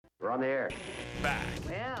We're on the air. Back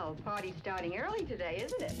Well, party's starting early today,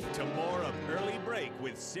 isn't it? to more of Early Break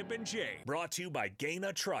with Sip and Jay. Brought to you by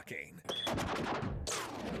Gaina Trucking.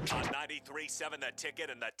 On 93.7 The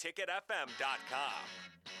Ticket and theticketfm.com.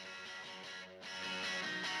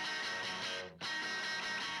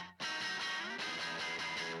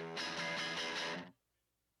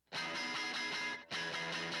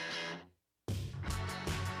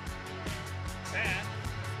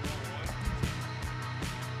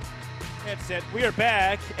 That's it. We are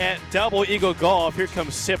back at Double Eagle Golf. Here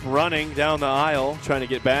comes Sip running down the aisle, trying to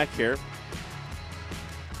get back here.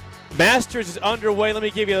 Masters is underway. Let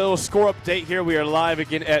me give you a little score update here. We are live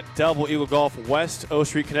again at Double Eagle Golf West O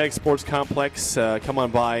Street Connect Sports Complex. Come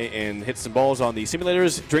on by and hit some balls on the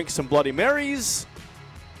simulators, drink some Bloody Marys,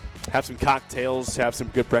 have some cocktails, have some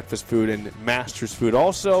good breakfast food, and Masters food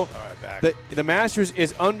also. All right, back. The Masters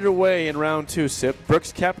is underway in round 2, Sip.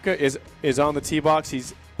 Brooks Koepka is on the tee box.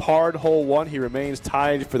 He's parred hole 1. He remains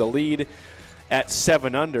tied for the lead at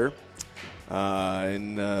 7 under.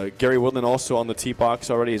 And Gary Woodland also on the tee box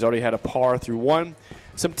already. He's already had a par through 1.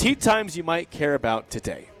 Some tee times you might care about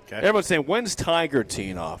today. Okay. Everyone's saying, when's Tiger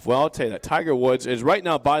teeing off? Well, I'll tell you that. Tiger Woods is right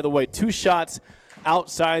now, by the way, 2 shots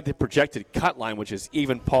outside the projected cut line, which is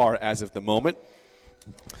even par as of the moment.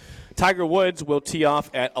 Tiger Woods will tee off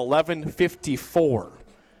at 11:54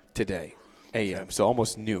 today a.m., so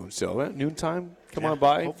almost noon. So noontime, come on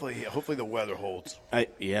by. Hopefully the weather holds.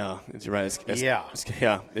 Yeah, it's right. It's going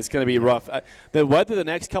to be Yeah. rough. The weather the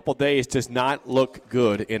next couple days does not look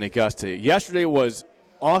good in Augusta. Yesterday was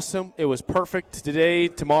awesome. It was perfect. Today,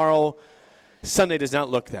 tomorrow, Sunday does not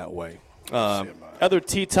look that way. Other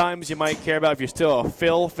tee times you might care about if you're still a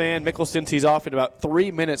Phil fan. Mickelson tees off in about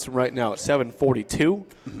 3 minutes from right now at 7:42.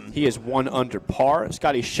 He is 1 under par.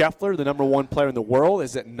 Scotty Scheffler, the number 1 player in the world,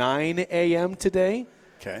 is at 9 a.m. today.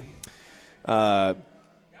 Okay. Xander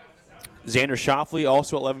Schauffele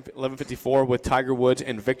also at 11:54 with Tiger Woods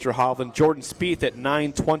and Victor Hovland. Jordan Spieth at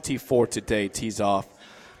 9:24 today tees off.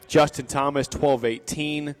 Justin Thomas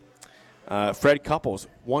 12:18. Fred Couples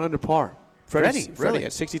 1 under par. Freddie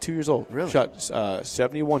at 62 years old. Really? Shot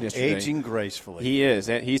 71 yesterday. Aging gracefully. He is.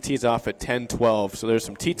 And he tees off at 10:12. So there's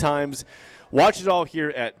some tee times. Watch it all here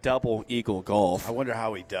at Double Eagle Golf. I wonder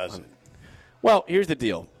how he does it. Well, here's the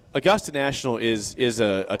deal. Augusta National is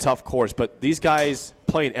a tough course, but these guys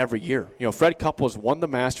play it every year. You know, Fred Couples won the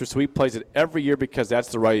Masters, so he plays it every year because that's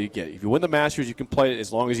the right you get. If you win the Masters, you can play it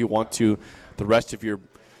as long as you want to the rest of your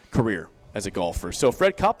career as a golfer. So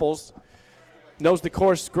Fred Couples knows the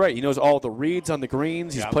course great. He knows all the reads on the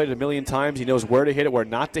greens. He's played it a million times. He knows where to hit it, where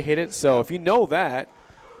not to hit it. So if you know that,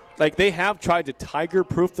 like they have tried to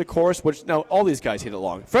Tiger-proof the course, which now all these guys hit it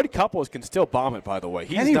long. Fred Couples can still bomb it, by the way.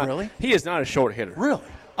 Can he really? He is not a short hitter. Really?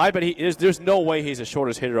 I bet he is. There's no way he's the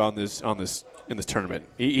shortest hitter in this tournament.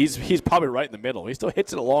 He's probably right in the middle. He still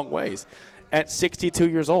hits it a long ways at 62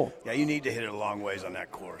 years old. Yeah, you need to hit it a long ways on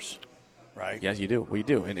that course, right? Yes, you do. We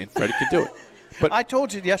do, and Freddie can do it. But I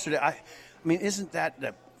told you yesterday. I mean, isn't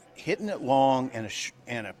that hitting it long and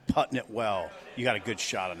putting it well? You got a good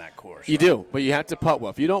shot on that course. You do, but you have to putt well.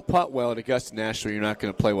 If you don't putt well at Augusta National, you're not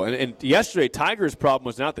going to play well. And yesterday, Tiger's problem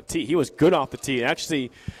was not the tee. He was good off the tee. Actually,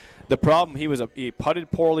 the problem, he putted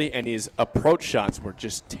poorly, and his approach shots were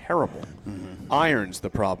just terrible. Mm-hmm. Iron's the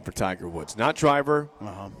problem for Tiger Woods. Not driver,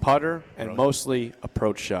 putter, and mostly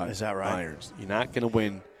approach shot. Is that right? Irons. You're not going to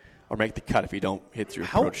win or make the cut if you don't hit your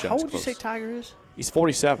approach shots. How old would you close. say Tiger is? He's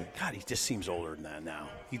 47. God, he just seems older than that now.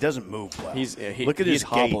 He doesn't move well. Look at his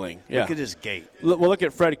hobbling. Gait. Yeah. Look at his gait. Look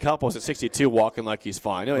at Fred Couples at 62 walking like he's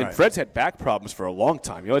fine. You know, and Fred's had back problems for a long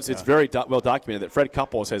time. You know, it's very well documented that Fred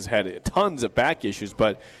Couples has had tons of back issues,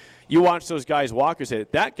 but you watch those guys walk and say,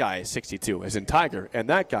 that guy is 62, as in Tiger, and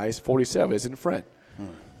that guy is 47, as in Fred.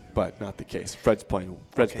 But not the case. Fred's playing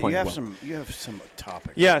well. You have some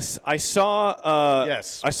topics. Yes, I saw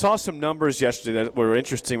some numbers yesterday that were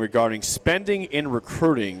interesting regarding spending in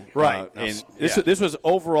recruiting. Right. And this was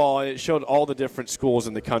overall, it showed all the different schools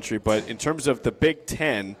in the country, but in terms of the Big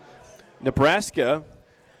Ten, Nebraska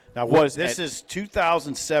Now, this is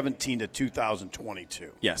 2017 to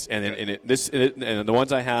 2022. Yes, and and the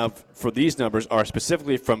ones I have for these numbers are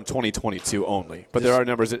specifically from 2022 only. But there are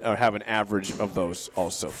numbers that have an average of those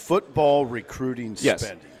also. Football recruiting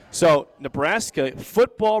spending. So Nebraska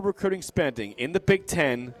football recruiting spending in the Big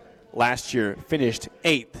Ten last year finished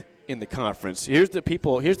 8th in the conference. Here's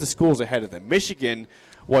the schools ahead of them. Michigan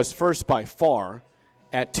was first by far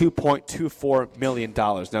at $2.24 million.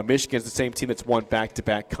 Now, Michigan's the same team that's won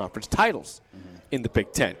back-to-back conference titles in the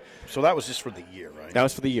Big Ten. So that was just for the year, right? That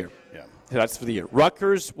was for the year. Yeah. That's for the year.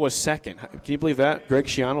 Rutgers was second. Can you believe that? Greg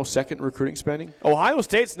Schiano, second in recruiting spending. Ohio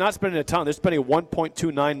State's not spending a ton. They're spending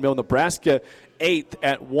 $1.29 million. Nebraska, eighth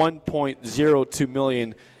at $1.02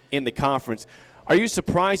 million in the conference. Are you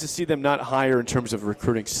surprised to see them not higher in terms of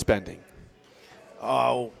recruiting spending?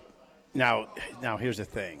 Oh, now here's the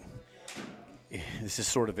thing. This is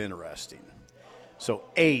sort of interesting. So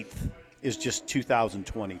eighth is just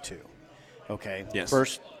 2022. Okay. Yes.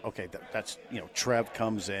 First, okay, that's, Trev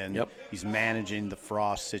comes in. Yep. He's managing the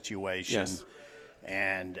Frost situation. Yes.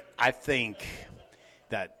 And I think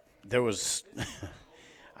that there was,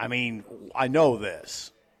 I know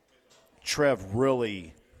this. Trev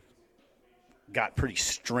really got pretty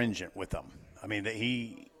stringent with them.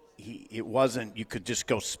 It wasn't, you could just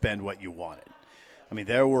go spend what you wanted.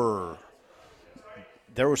 There were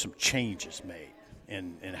some changes made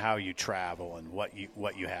in how you travel and what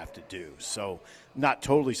you have to do. So, not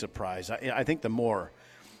totally surprised. I think the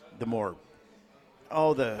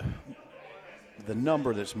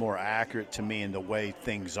number that's more accurate to me in the way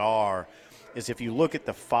things are is if you look at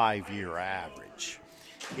the 5-year average.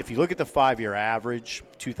 If you look at the 5-year average,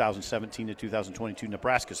 2017 to 2022,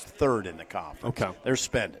 Nebraska's third in the conference. Okay. They're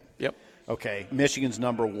spending. Yep. Okay. Michigan's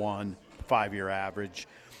number 1, 5-year average.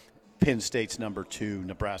 Penn State's number 2,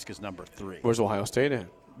 Nebraska's number 3. Where's Ohio State at?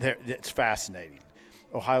 It's fascinating.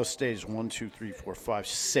 Ohio State is 1, 2, 3, 4, 5,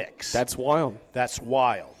 6. That's wild. That's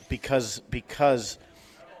wild because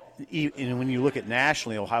when you look at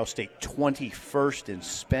nationally, Ohio State 21st in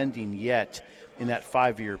spending, yet in that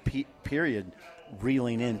 5-year period,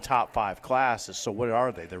 reeling in top 5 classes. So what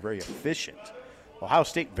are they? They're very efficient. Ohio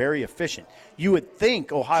State, very efficient. You would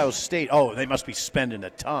think Ohio State, they must be spending a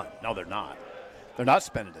ton. No, they're not. They're not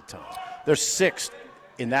spending a ton. They're 6th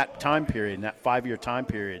in that time period, in that 5-year time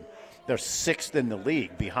period. They're 6th in the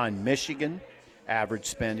league behind Michigan, average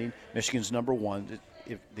spending. Michigan's number 1.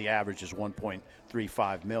 If the average is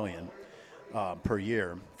 $1.35 million per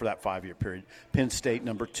year for that 5-year period. Penn State,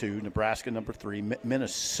 number 2. Nebraska, number 3.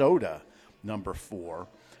 Minnesota, number 4.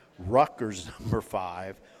 Rutgers, number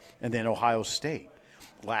 5. And then Ohio State.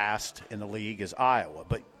 Last in the league is Iowa.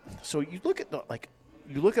 But so you look at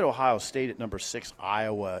Ohio State at number 6,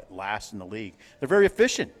 Iowa last in the league. They're very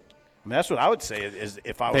efficient. That's what I would say is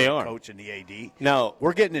if I was a coach in the AD. Now,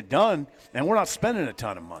 we're getting it done, and we're not spending a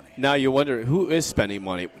ton of money. Now you wonder who is spending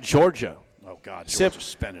money. Georgia. Oh, God, Georgia's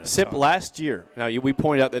spending a ton. Last year. Now, we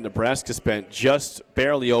pointed out that Nebraska spent just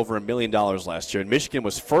barely over $1 million last year, and Michigan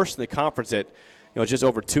was first in the conference at just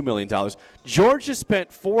over $2 million. Georgia spent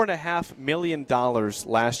 $4.5 million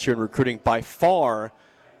last year in recruiting, by far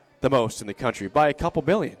the most in the country, by a couple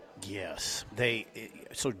billion. Yes.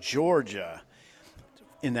 So Georgia,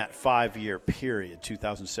 in that 5-year period,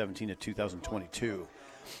 2017 to 2022,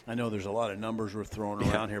 I know there's a lot of numbers we're throwing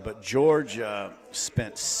around here, but Georgia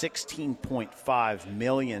spent $16.5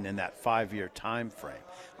 million in that 5-year time frame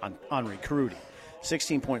on recruiting.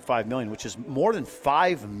 $16.5 million, which is more than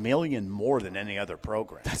 $5 million more than any other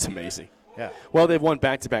program. That's amazing. Yeah. Well, they've won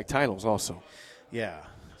back-to-back titles also. Yeah.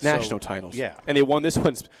 National titles. Yeah. And they won this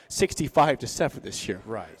one 65-7 this year.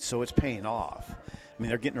 Right. So it's paying off.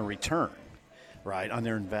 They're getting a return, right, on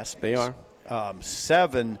their investments. They are.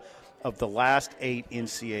 7 of the last 8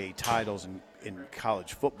 NCAA titles in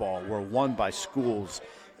college football were won by schools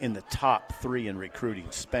in the top 3 in recruiting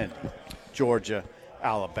spending. Georgia,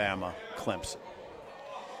 Alabama, Clemson.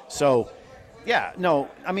 So,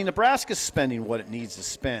 Nebraska's spending what it needs to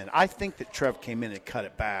spend. I think that Trev came in and cut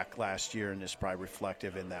it back last year, and it's probably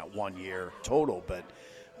reflective in that 1 year total. But,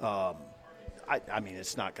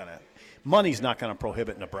 it's not going to – money's not going to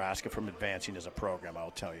prohibit Nebraska from advancing as a program,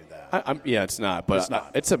 I'll tell you that. It's not. But it's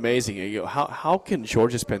not. It's amazing. How can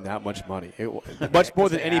Georgia spend that much money? Much more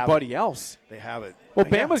than anybody else. They have it. Well,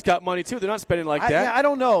 Bama's got money, too. They're not spending like that. I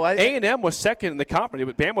don't know. A&M was second in the conference,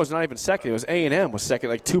 but Bama was not even second. It was A&M was second,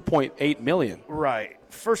 like $2.8 million. Right.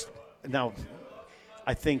 Now,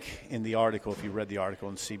 I think in the article, if you read the article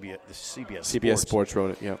in CBS Sports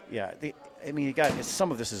wrote it, yeah. Yeah,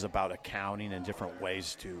 some of this is about accounting and different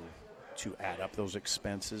ways to add up those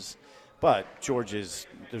expenses. But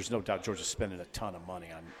there's no doubt Georgia's spending a ton of money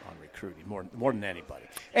on recruiting, more than anybody.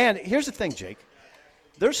 And here's the thing, Jake.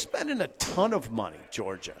 They're spending a ton of money,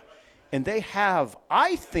 Georgia. And they have,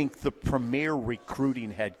 I think, the premier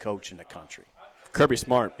recruiting head coach in the country. Kirby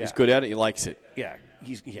Smart. Yeah. He's good at it. He likes it. Yeah.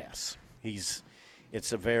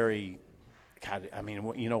 It's a very,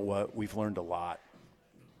 you know what? We've learned a lot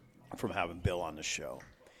from having Bill on the show.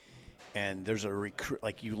 And there's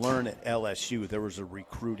like you learn at LSU, there was a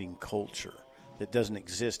recruiting culture that doesn't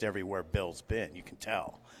exist everywhere Bill's been. You can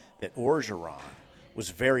tell that Orgeron was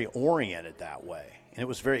very oriented that way, and it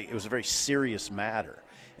was a very serious matter.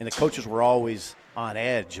 and the coaches were always on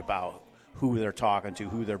edge about who they're talking to,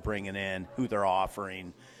 who they're bringing in, who they're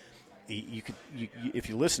offering. If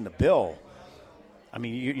you listen to Bill, I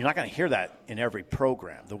mean, you're not going to hear that in every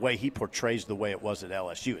program. The way he portrays the way it was at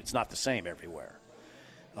LSU, it's not the same everywhere.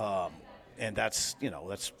 And that's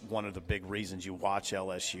one of the big reasons you watch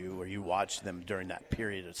LSU, or you watch them during that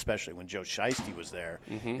period, especially when Joe Shiesty was there,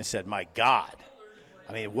 and said, my God,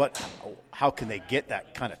 I mean, how can they get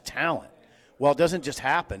that kind of talent? Well, it doesn't just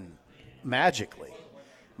happen magically.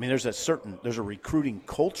 I mean, there's a recruiting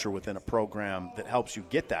culture within a program that helps you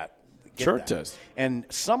get that. It does. And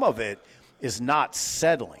some of it is not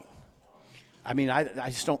settling. I mean, I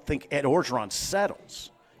just don't think Ed Orgeron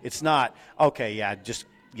settles. It's not, okay,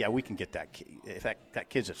 we can get that kid. If that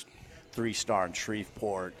kid's a 3-star in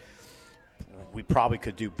Shreveport, we probably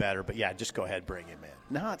could do better, but just go ahead, bring him in.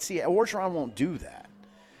 No, see, Orgeron won't do that.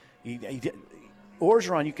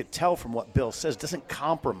 Orgeron, you could tell from what Bill says, doesn't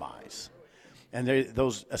compromise. And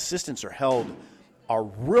those assistants are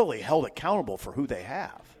really held accountable for who they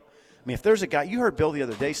have. I mean, if there's a guy, you heard Bill the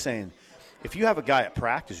other day saying, if you have a guy at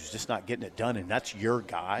practice who's just not getting it done and that's your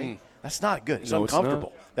guy, that's not good. It's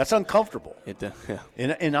uncomfortable. That's uncomfortable. Yeah.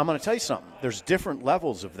 And I'm going to tell you something. There's different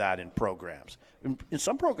levels of that in programs. In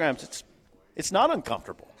some programs, it's not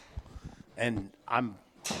uncomfortable. And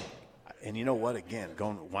you know what? Again,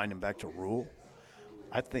 winding back to Rule,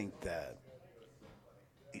 I think that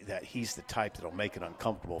he's the type that'll make it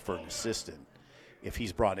uncomfortable for an assistant if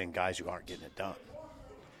he's brought in guys who aren't getting it done.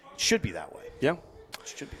 It should be that way. Yeah. It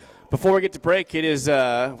should be that way. Before we get to break,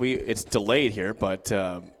 it's delayed here, but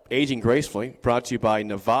Aging Gracefully, brought to you by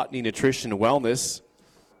Novotny Nutrition Wellness.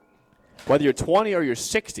 Whether you're 20 or you're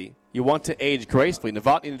 60, you want to age gracefully.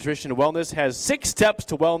 Novotny Nutrition Wellness has 6 steps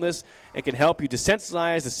to wellness and can help you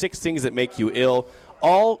desensitize the 6 things that make you ill.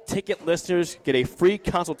 All ticket listeners get a free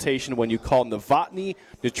consultation when you call Novotny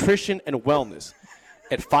Nutrition and Wellness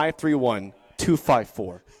at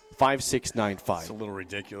 531-254-5695. It's a little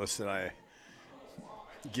ridiculous that I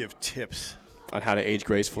give tips on how to age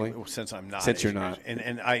gracefully. Since I'm not. Since you're not.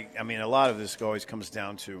 And I mean, a lot of this always comes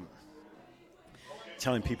down to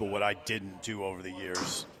telling people what I didn't do over the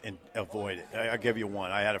years and avoid it. I'll give you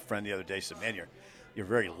one. I had a friend the other day said, man, you're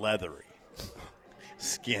very leathery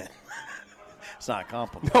skin. It's not a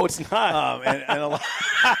compliment. No, it's not. And a lot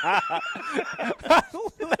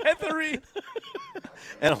leathery.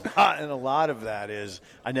 and a lot of that is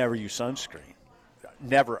I never use sunscreen.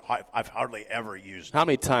 Never. I've hardly ever used it. How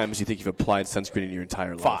many times do you think you've applied sunscreen in your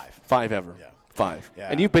entire life? 5. 5 ever? Yeah. 5. Yeah.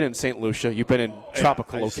 And you've been in St. Lucia. You've been in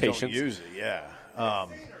tropical I just locations. don't use it, yeah.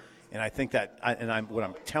 And I think that, what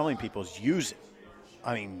I'm telling people is use it.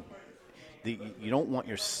 I mean, you don't want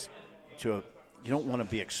you don't want to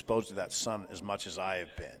be exposed to that sun as much as I have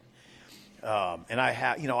been. And I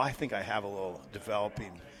think I have a little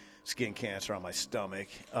developing skin cancer on my stomach.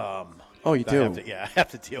 Oh, you do? I have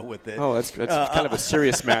to deal with it. Oh, that's kind of a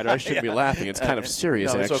serious matter. I shouldn't be laughing. It's kind of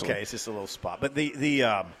serious, no, it's actually. okay. It's just a little spot. But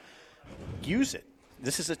use it.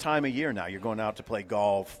 This is the time of year now. You're going out to play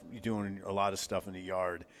golf. You're doing a lot of stuff in the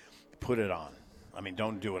yard. Put it on. I mean,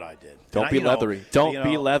 don't do what I did. Don't be leathery. Don't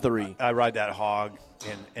be leathery. I ride that hog,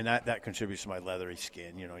 and that contributes to my leathery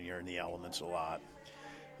skin. You know, you're in the elements a lot.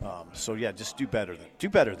 Just do better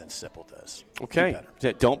than Sipple does. Okay.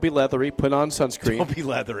 Don't be leathery. Put on sunscreen. Don't be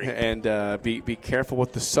leathery. And be careful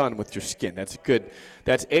with the sun with your skin. That's good.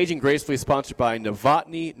 That's Aging Gracefully, sponsored by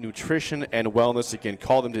Novotny Nutrition and Wellness. Again,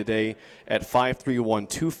 call them today at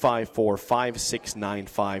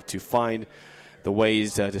 531-254-5695 to find the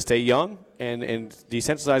ways to stay young and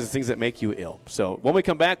desensitize the things that make you ill. So when we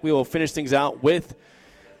come back, we will finish things out with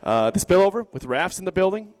the spillover with Rafts in the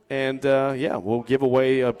building, and we'll give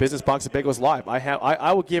away a business box of bagels live.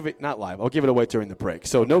 I will give it not live. I'll give it away during the break.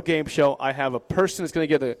 So no game show. I have a person that's going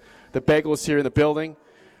to get the bagels here in the building.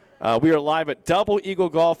 We are live at Double Eagle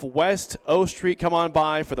Golf West O Street. Come on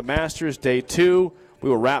by for the Masters Day 2. We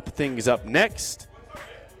will wrap things up next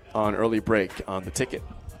on Early Break on the Ticket.